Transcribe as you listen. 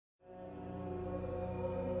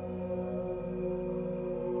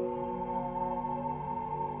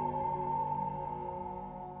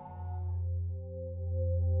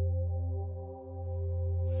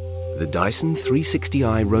The Dyson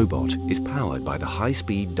 360i robot is powered by the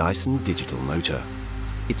high-speed Dyson Digital Motor.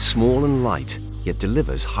 It's small and light, yet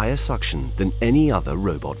delivers higher suction than any other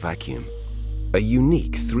robot vacuum. A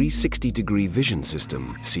unique 360-degree vision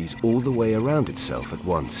system sees all the way around itself at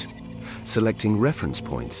once, selecting reference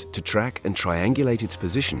points to track and triangulate its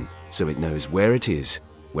position so it knows where it is,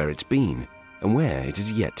 where it's been, and where it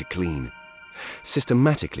is yet to clean,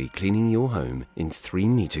 systematically cleaning your home in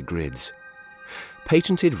 3-meter grids.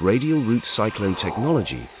 Patented Radial Root Cyclone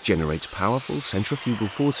technology generates powerful centrifugal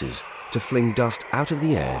forces to fling dust out of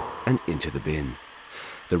the air and into the bin.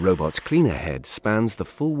 The robot's cleaner head spans the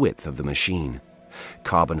full width of the machine.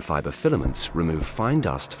 Carbon fiber filaments remove fine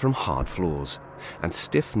dust from hard floors, and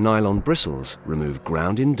stiff nylon bristles remove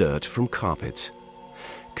ground-in dirt from carpets.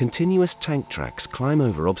 Continuous tank tracks climb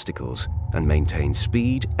over obstacles and maintain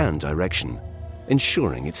speed and direction,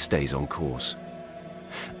 ensuring it stays on course.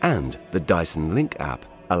 And the Dyson Link app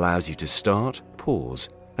allows you to start, pause,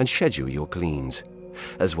 and schedule your cleans,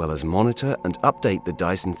 as well as monitor and update the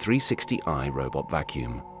Dyson 360i robot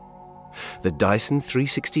vacuum. The Dyson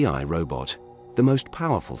 360i robot, the most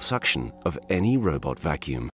powerful suction of any robot vacuum.